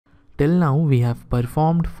Till now we have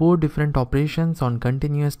performed 4 different operations on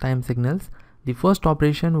continuous time signals. The first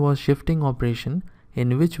operation was shifting operation,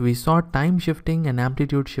 in which we saw time shifting and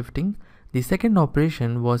amplitude shifting. The second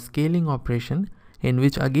operation was scaling operation, in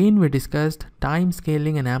which again we discussed time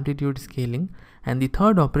scaling and amplitude scaling. And the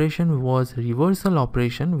third operation was reversal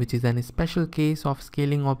operation, which is a special case of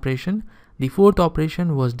scaling operation. The fourth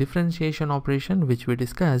operation was differentiation operation, which we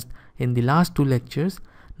discussed in the last 2 lectures.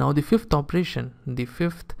 Now the fifth operation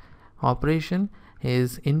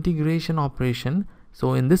is integration operation.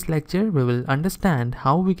 So in this lecture we will understand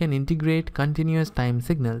how we can integrate continuous time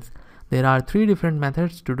signals. There are 3 different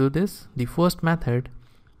methods to do this. The first method,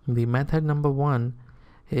 the method number 1,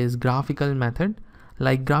 is graphical method.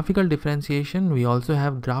 Like graphical differentiation, we also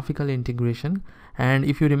have graphical integration. And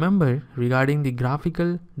if you remember, regarding the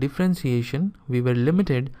graphical differentiation, we were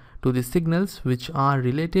limited to the signals which are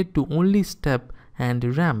related to only step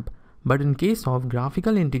and ramp. But in case of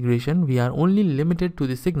graphical integration, we are only limited to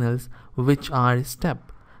the signals which are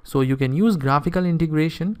step. So you can use graphical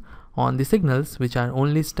integration on the signals which are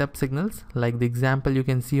only step signals, like the example you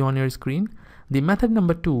can see on your screen. The method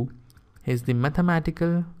number 2 is the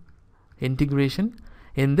mathematical integration.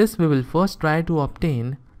 In this, we will first try to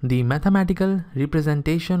obtain the mathematical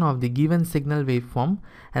representation of the given signal waveform,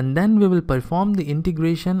 and then we will perform the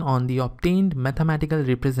integration on the obtained mathematical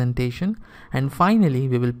representation, and finally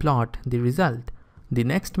we will plot the result. The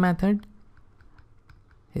next method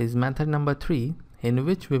is method number 3, in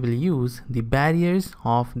which we will use the barriers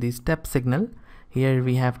of the step signal. Here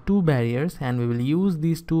we have 2 barriers, and we will use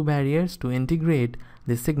these 2 barriers to integrate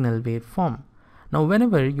the signal waveform. Now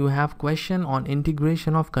whenever you have question on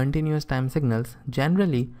integration of continuous time signals,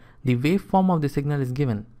 generally the waveform of the signal is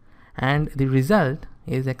given and the result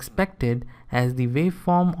is expected as the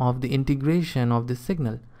waveform of the integration of the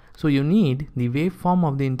signal. So you need the waveform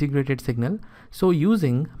of the integrated signal. So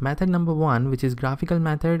using method number 1, which is graphical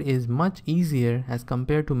method, is much easier as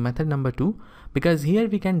compared to method number 2, because here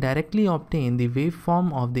we can directly obtain the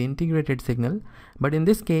waveform of the integrated signal. But in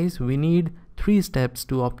this case we need 3 steps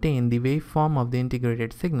to obtain the waveform of the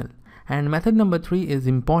integrated signal. And method number 3 is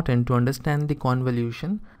important to understand the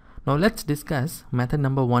convolution. Now let's discuss method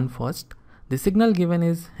number 1 first. The signal given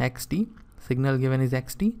is xt,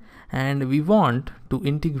 and we want to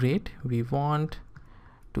integrate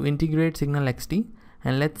signal xt,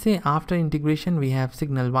 and let's say after integration we have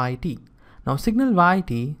signal yt. Now signal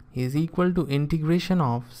yt is equal to integration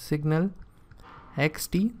of signal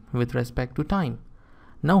xt with respect to time.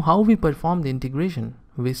 Now how we perform the integration?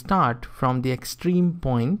 We start from the extreme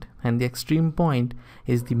point, and the extreme point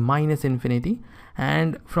is the -infinity,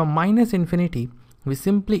 and from -infinity we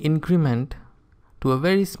simply increment to a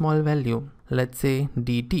very small value, let's say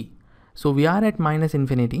dt. So we are at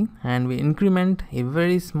 -infinity and we increment a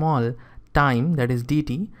very small time, that is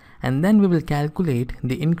dt, and then we will calculate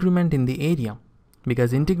the increment in the area,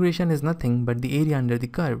 because integration is nothing but the area under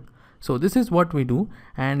the curve. So this is what we do,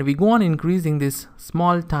 and we go on increasing this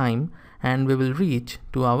small time, and we will reach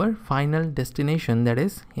to our final destination, that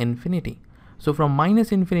is infinity. So from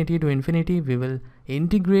 -infinity to infinity we will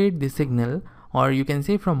integrate the signal, or you can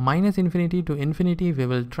say from -infinity to infinity we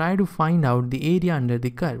will try to find out the area under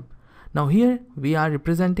the curve. Now here we are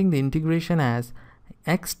representing the integration as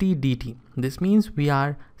xt dt. This means we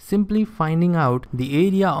are simply finding out the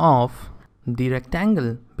area of the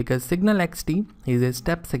rectangle, because signal xt is a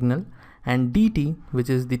step signal, and dt, which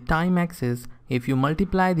is the time axis, if you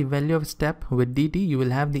multiply the value of step with dt, you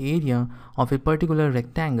will have the area of a particular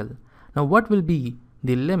rectangle. Now what will be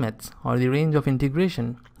the limits or the range of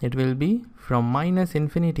integration? It will be from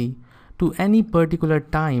 -infinity to any particular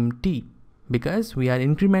time t, because we are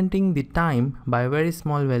incrementing the time by very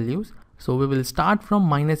small values. So we will start from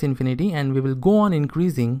 -infinity and we will go on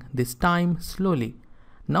increasing this time slowly.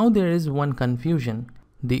 Now there is one confusion.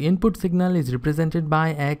 The input signal is represented by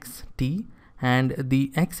xt, and the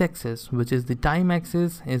x-axis, which is the time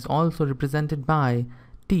axis, is also represented by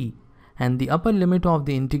t, and the upper limit of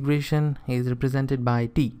the integration is represented by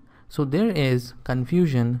t. So there is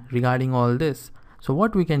confusion regarding all this. So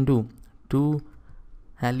what we can do to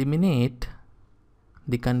eliminate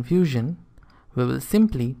the confusion, we will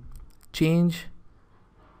simply change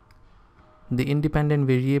the independent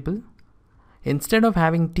variable. Instead of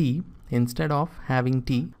having t,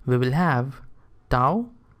 we will have tau,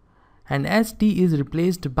 and as t is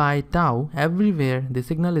replaced by tau everywhere, the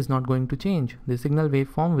signal is not going to change. The signal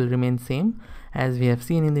waveform will remain same, as we have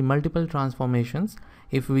seen in the multiple transformations.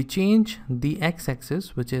 If we change the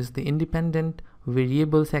x-axis, which is the independent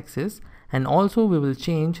variables axis, and also we will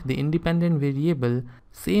change the independent variable,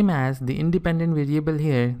 same as the independent variable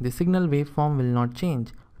here, the signal waveform will not change.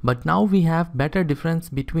 But now we have better difference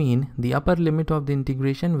between the upper limit of the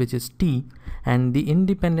integration, which is t, and the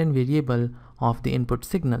independent variable of the input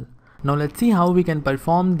signal. Now let's see how we can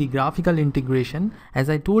perform the graphical integration. As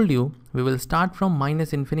I told you, we will start from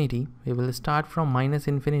 -∞. We will start from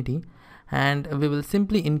 -∞, and we will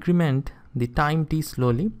simply increment the time t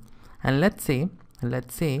slowly. And let's say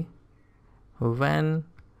when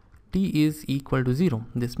t is equal to 0.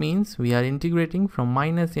 This means we are integrating from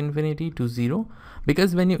 -∞ to 0,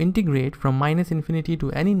 because when you integrate from -∞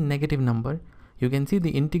 to any negative number, you can see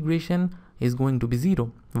the integration is going to be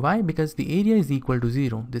 0. Why? Because the area is equal to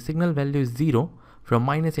 0. The signal value is 0 from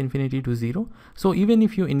 -∞ to 0. So even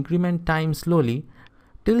if you increment time slowly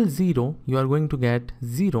till 0, you are going to get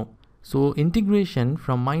 0. So integration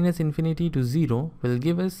from -∞ to 0 will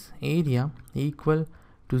give us area equal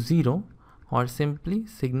to 0, or simply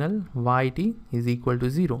signal yt is equal to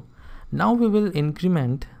 0. Now we will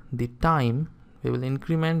increment the time. We will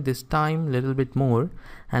increment this time little bit more,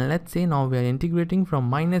 and let's say now we are integrating from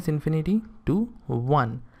 -∞ to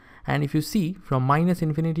 1. And if you see from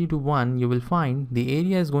 -∞ to 1, you will find the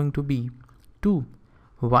area is going to be 2.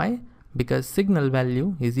 Why? Because signal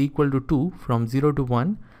value is equal to 2 from 0 to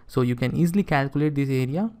 1. So you can easily calculate this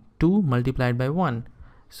area, 2 multiplied by 1.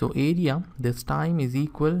 So area this time is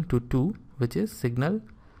equal to 2, which is signal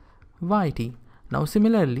yt. Now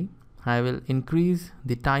similarly, I will increase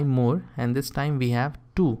the time more, and this time we have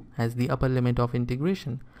 2 as the upper limit of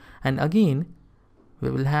integration. And again, we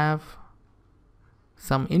will have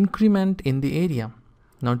some increment in the area.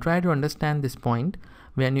 Now try to understand this point.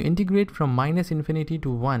 When you integrate from -∞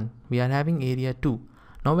 to 1, we are having area 2.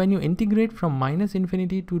 Now when you integrate from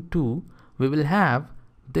 -∞ to 2, we will have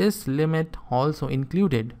this limit also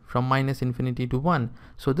included from -∞ to 1.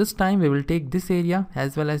 So this time we will take this area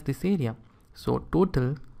as well as this area. So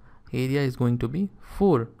total area is going to be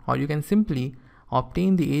 4, or you can simply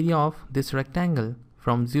obtain the area of this rectangle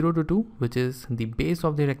from 0 to 2, which is the base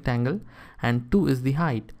of the rectangle, and 2 is the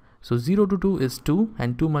height. So 0 to 2 is 2,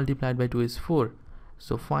 and 2 multiplied by 2 is 4.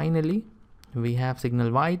 So finally we have signal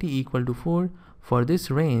yt equal to 4 for this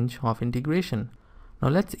range of integration. Now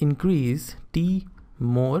let's increase t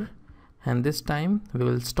more, and this time we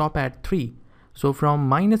will stop at 3. So from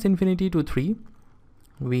 -∞ to 3,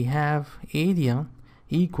 we have area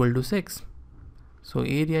equal to 6. So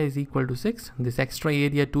area is equal to 6. This extra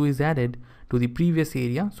area 2 is added to the previous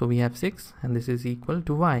area, so we have 6, and this is equal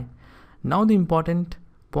to y. Now the important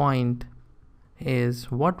point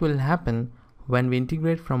is what will happen when we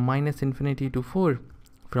integrate from -∞ to 4.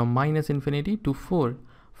 From -∞ to 4,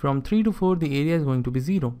 from 3 to 4, the area is going to be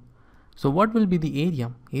 0. So what will be the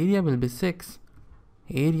area? Area will be 6.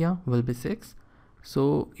 Area will be 6.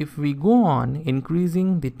 So if we go on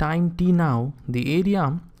increasing the time t now, the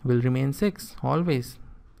area will remain 6 always.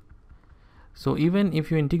 So even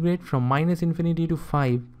if you integrate from -∞ to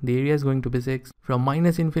 5, the area is going to be 6. From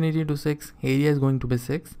 -∞ to 6, area is going to be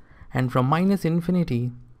 6. And from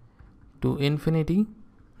 -∞ to infinity,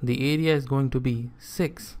 the area is going to be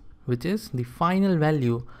 6, which is the final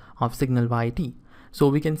value of signal yt. So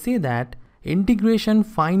we can say that integration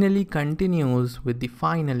finally continues with the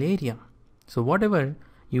final area. So whatever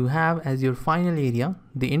you have as your final area,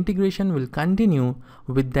 the integration will continue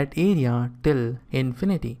with that area till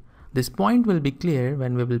infinity. This point will be clear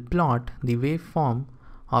when we will plot the waveform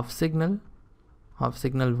of signal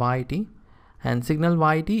yt, and signal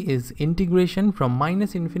yt is integration from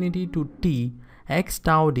 -∞ to t x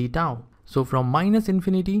tau d tau. So from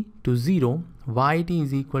 -∞ to 0, yt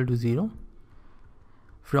is equal to 0.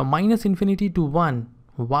 From -∞ to 1,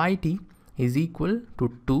 yt is equal to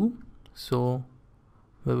 2. So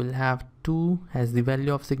we will have 2 as the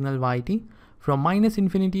value of signal yt. From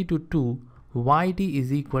 -∞ to 2, yt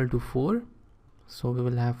is equal to 4. So we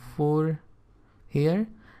will have 4 here.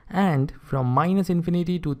 And from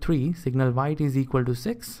 -∞ to 3, signal yt is equal to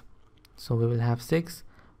 6. So we will have 6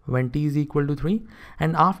 when t is equal to 3.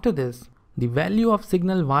 And after this, the value of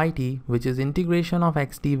signal yt, which is integration of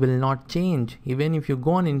xt, will not change. Even if you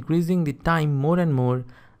go on increasing the time more and more,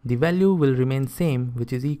 the value will remain same,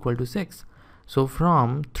 which is equal to 6. So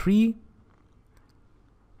from 3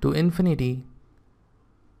 to infinity,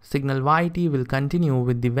 signal yt will continue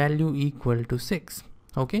with the value equal to 6.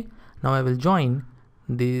 Okay, now I will join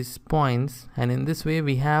these points, and in this way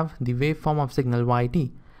we have the waveform of signal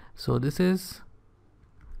yt. So this is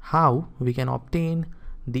how we can obtain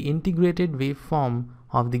the integrated waveform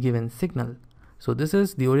of the given signal. So this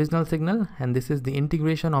is the original signal, and this is the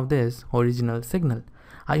integration of this original signal.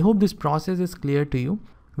 I hope this process is clear to you.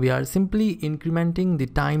 We are simply incrementing the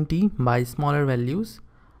time t by smaller values.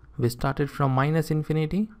 We started from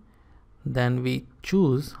 -∞, then we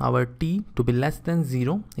choose our t to be less than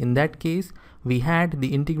 0. In that case, we had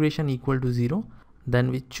the integration equal to 0.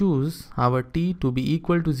 Then we choose our t to be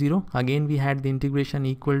equal to 0. Again, we had the integration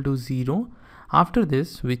equal to 0. After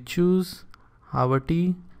this, we choose our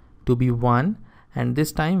t to be 1, and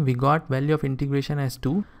this time we got value of integration as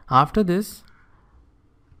 2. After this,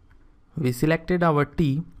 we selected our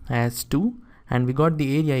t as 2 and we got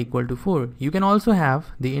the area equal to 4. You can also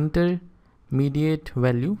have the intermediate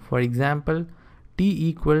value, for example t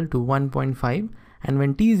equal to 1.5, and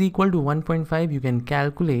when t is equal to 1.5 you can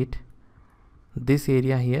calculate this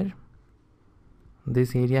area here,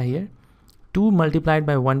 2 multiplied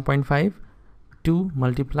by 1.5, 2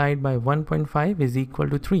 multiplied by 1.5 is equal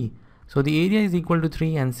to 3. So the area is equal to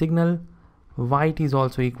 3 and signal yt is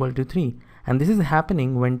also equal to 3, and this is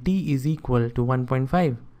happening when t is equal to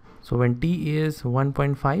 1.5. So when t is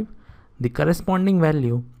 1.5, the corresponding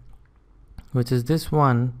value, which is this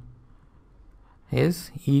one,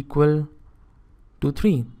 is equal to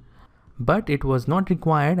 3. But it was not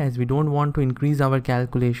required, as we don't want to increase our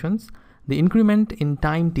calculations. The increment in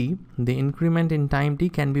time t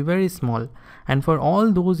can be very small, and for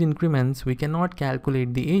all those increments we cannot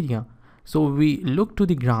calculate the area. So we look to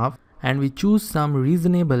the graph and we choose some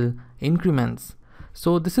reasonable increments.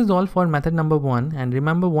 So this is all for method number 1, and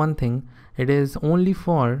remember one thing, it is only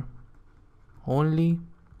for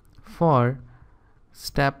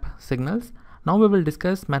step signals. Now we will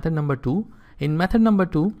discuss method number 2. In method number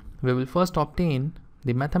 2, we will first obtain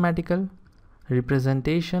the mathematical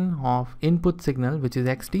representation of input signal, which is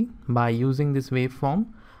xt, by using this waveform.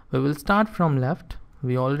 We will start from left.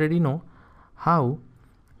 We already know how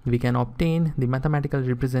we can obtain the mathematical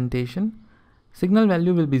representation. Signal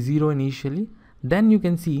value will be 0 initially. Then you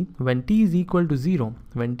can see when t is equal to 0,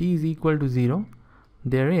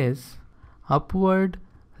 there is upward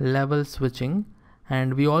level switching,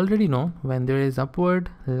 and we already know when there is upward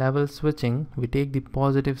level switching, we take the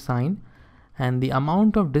positive sign, and the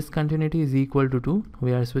amount of discontinuity is equal to 2.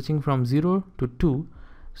 We are switching from 0 to 2,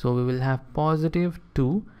 so we will have positive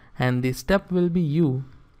 2, and the step will be u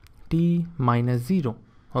t minus 0.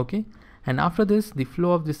 Okay, and after this the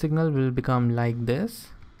flow of the signal will become like this.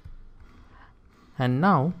 And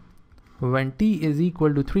now when t is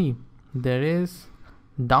equal to 3, there is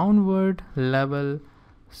downward level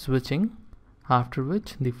switching, after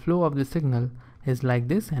which the flow of the signal is like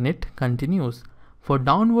this and it continues. For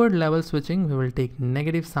downward level switching, we will take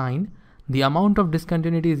negative sign. The amount of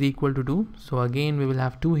discontinuity is equal to 2, so again we will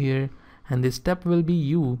have 2 here, and the step will be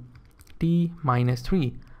u t minus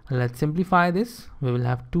 3. Let's simplify this. We will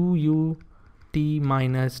have 2u t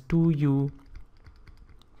minus 2u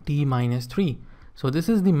t minus 3. So this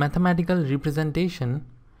is the mathematical representation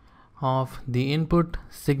of the input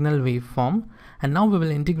signal waveform, and now we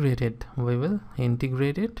will integrate it.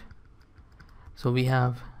 So we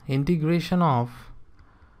have integration of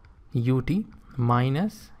ut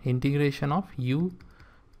minus integration of u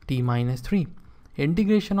t minus 3.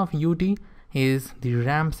 Integration of ut is the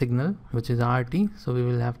ramp signal, which is rt, so we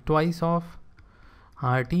will have twice of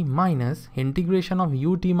rt, minus integration of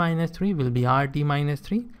ut minus 3 will be rt minus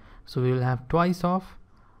 3, so we will have twice of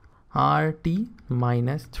rt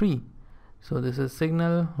minus 3. So this is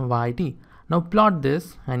signal yt. Now plot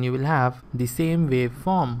this and you will have the same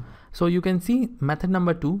waveform. So you can see method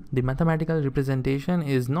number 2, the mathematical representation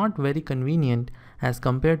is not very convenient as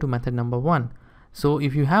compared to method number 1. So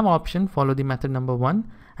if you have option, follow the method number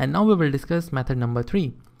 1, and now we will discuss method number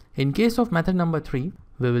 3. In case of method number 3,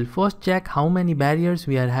 we will first check how many barriers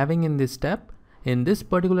we are having in this step. In this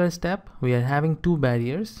particular step, we are having 2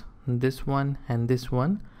 barriers, this one and this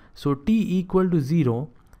one. So t equal to 0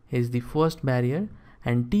 is the first barrier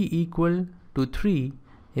and t equal to 3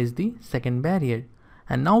 is the second barrier.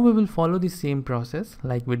 And now we will follow the same process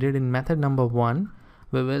like we did in method number 1.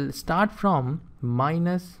 We will start from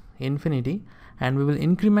minus infinity and we will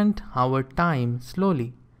increment our time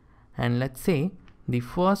slowly. And let's say the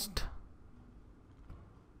first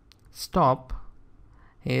stop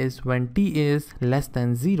is when t is less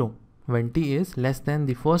than 0. When t is less than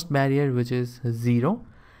the first barrier, which is 0.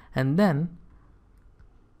 And then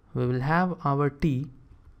we will have our t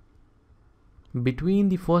between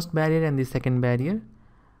the first barrier and the second barrier.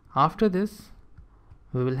 After this,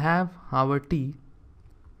 we will have our t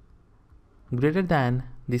greater than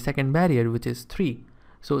the second barrier, which is 3.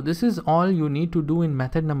 So this is all you need to do in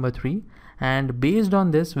method number 3, and based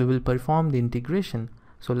on this we will perform the integration.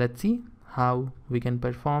 So let's see how we can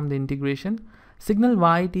perform the integration. Signal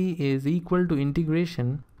yt is equal to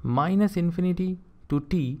integration minus infinity to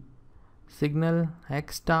t signal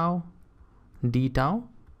x tau d tau,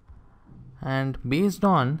 and based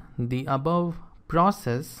on the above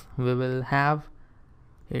process, we will have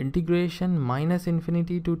integration minus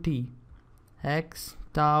infinity to t x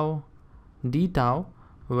tau d tau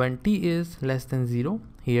when t is less than 0.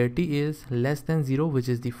 Here t is less than 0, which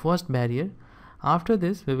is the first barrier. After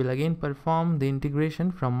this, we will again perform the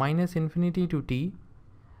integration from minus infinity to t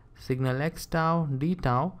signal x tau d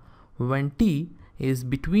tau when t is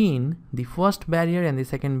between the first barrier and the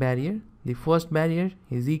second barrier. The first barrier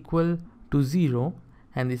is equal to 0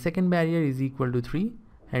 and the second barrier is equal to 3,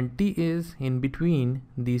 and t is in between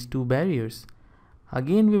these two barriers.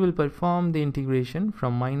 Again we will perform the integration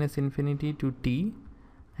from minus infinity to t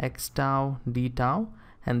x tau d tau,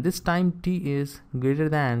 and this time t is greater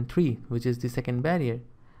than 3, which is the second barrier.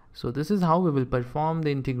 So this is how we will perform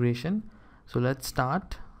the integration. So let's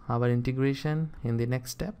start our integration in the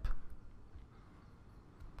next step.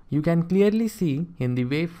 You can clearly see in the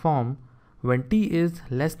waveform when t is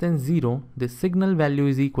less than 0, the signal value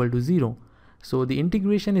is equal to 0. So the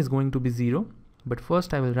integration is going to be 0. But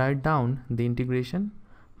first I will write down the integration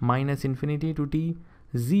minus infinity to t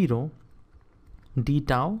 0 d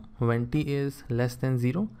tau when t is less than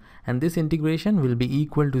 0, and this integration will be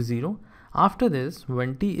equal to 0. After this,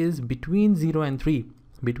 when t is between 0 and 3,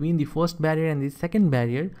 between the first barrier and the second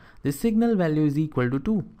barrier, the signal value is equal to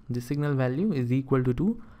 2. The signal value is equal to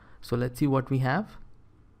 2. So let's see what we have.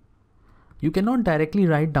 You cannot directly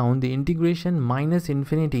write down the integration minus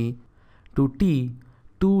infinity to t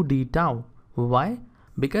 2 d tau. Why?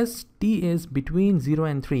 Because t is between 0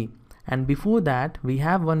 and 3, and before that we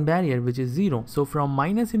have one barrier which is 0. So from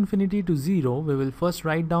minus infinity to 0, we will first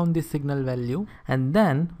write down the signal value, and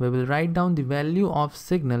then we will write down the value of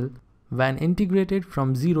signal when integrated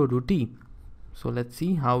from 0 to t. So let's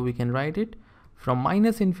see how we can write it. From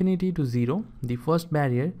minus infinity to 0, the first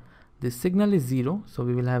barrier, the signal is 0, so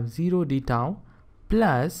we will have 0 d tau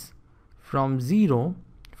plus from 0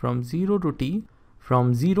 to t,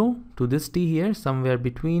 from 0 to this t here, somewhere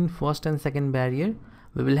between first and second barrier,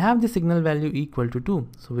 we will have the signal value equal to 2.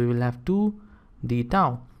 So we will have 2 d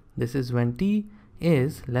tau. This is when t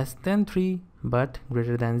is less than 3 but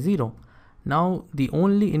greater than 0. Now the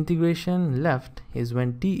only integration left is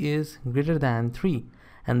when t is greater than 3.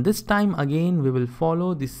 And this time again we will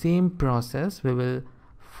follow the same process. We will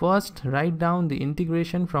first write down the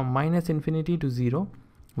integration from minus infinity to 0,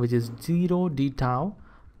 which is 0 d tau,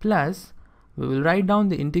 plus we will write down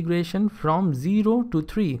the integration from 0 to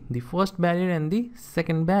 3, the first barrier and the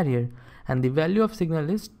second barrier, and the value of signal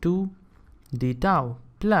is 2 d tau,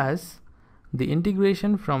 plus the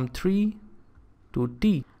integration from 3 to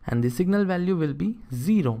t, and the signal value will be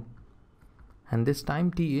 0, and this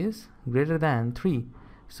time t is greater than 3.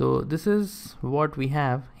 So this is what we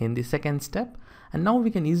have in the second step, and now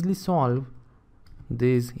we can easily solve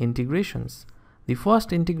these integrations. The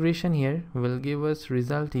first integration here will give us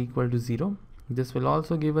result equal to 0. This will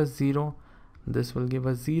also give us 0. This will give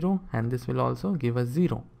us 0, and this will also give us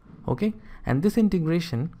 0. Okay, and this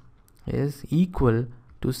integration is equal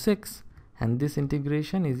to 6, and this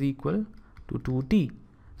integration is equal to 2t.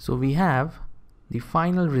 So we have the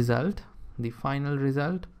final result.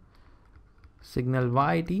 Signal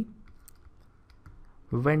yt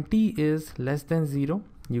when t is less than 0.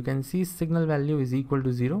 You can see signal value is equal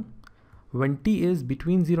to 0. When t is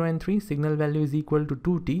between 0 and 3, signal value is equal to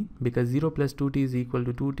 2t, because 0 plus 2t is equal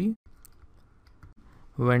to 2t.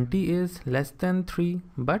 When t is less than 3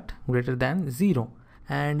 but greater than 0.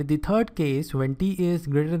 And the third case, when t is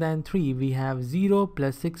greater than 3, we have 0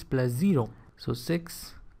 plus 6 plus 0. So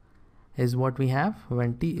 6 is what we have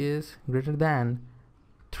when t is greater than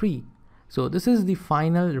 3. So this is the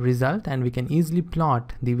final result, and we can easily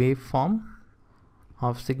plot the waveform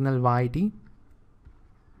of signal yt.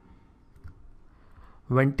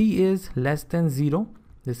 When t is less than 0,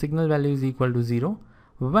 the signal value is equal to 0.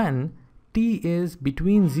 When t is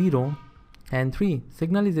between 0 and 3,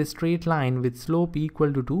 signal is a straight line with slope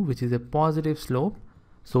equal to 2, which is a positive slope.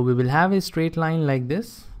 So we will have a straight line like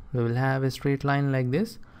this. When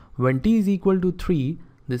t is equal to 3,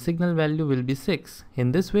 the signal value will be 6.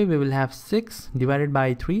 In this way, we will have 6 divided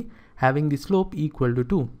by 3 having the slope equal to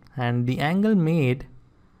 2. And the angle made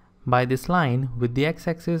by this line with the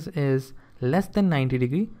x-axis is less than 90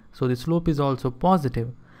 degree, so the slope is also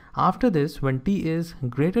positive. After this, when t is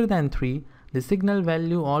greater than 3, the signal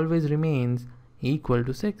value always remains equal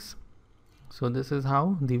to 6. So this is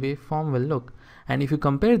how the waveform will look. And if you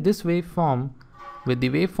compare this waveform with the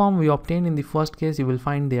waveform we obtained in the first case, you will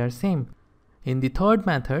find they are same. In the third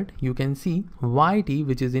method, you can see yt,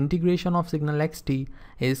 which is integration of signal xt,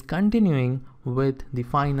 is continuing with the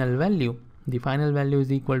final value. The final value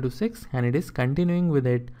is equal to 6, and it is continuing with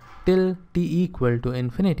it till t equal to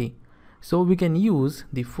infinity. So we can use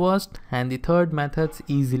the first and the third methods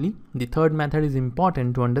easily. The third method is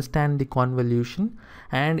important to understand the convolution,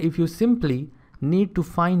 and if you simply need to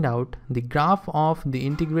find out the graph of the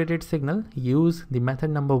integrated signal, use the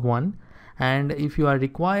method number 1, and if you are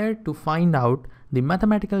required to find out the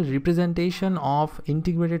mathematical representation of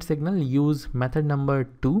integrated signal, use method number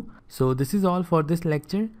 2. So this is all for this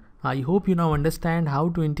lecture. I hope you now understand how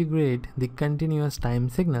to integrate the continuous time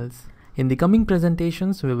signals. In the coming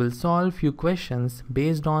presentations, we will solve few questions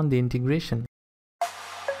based on the integration.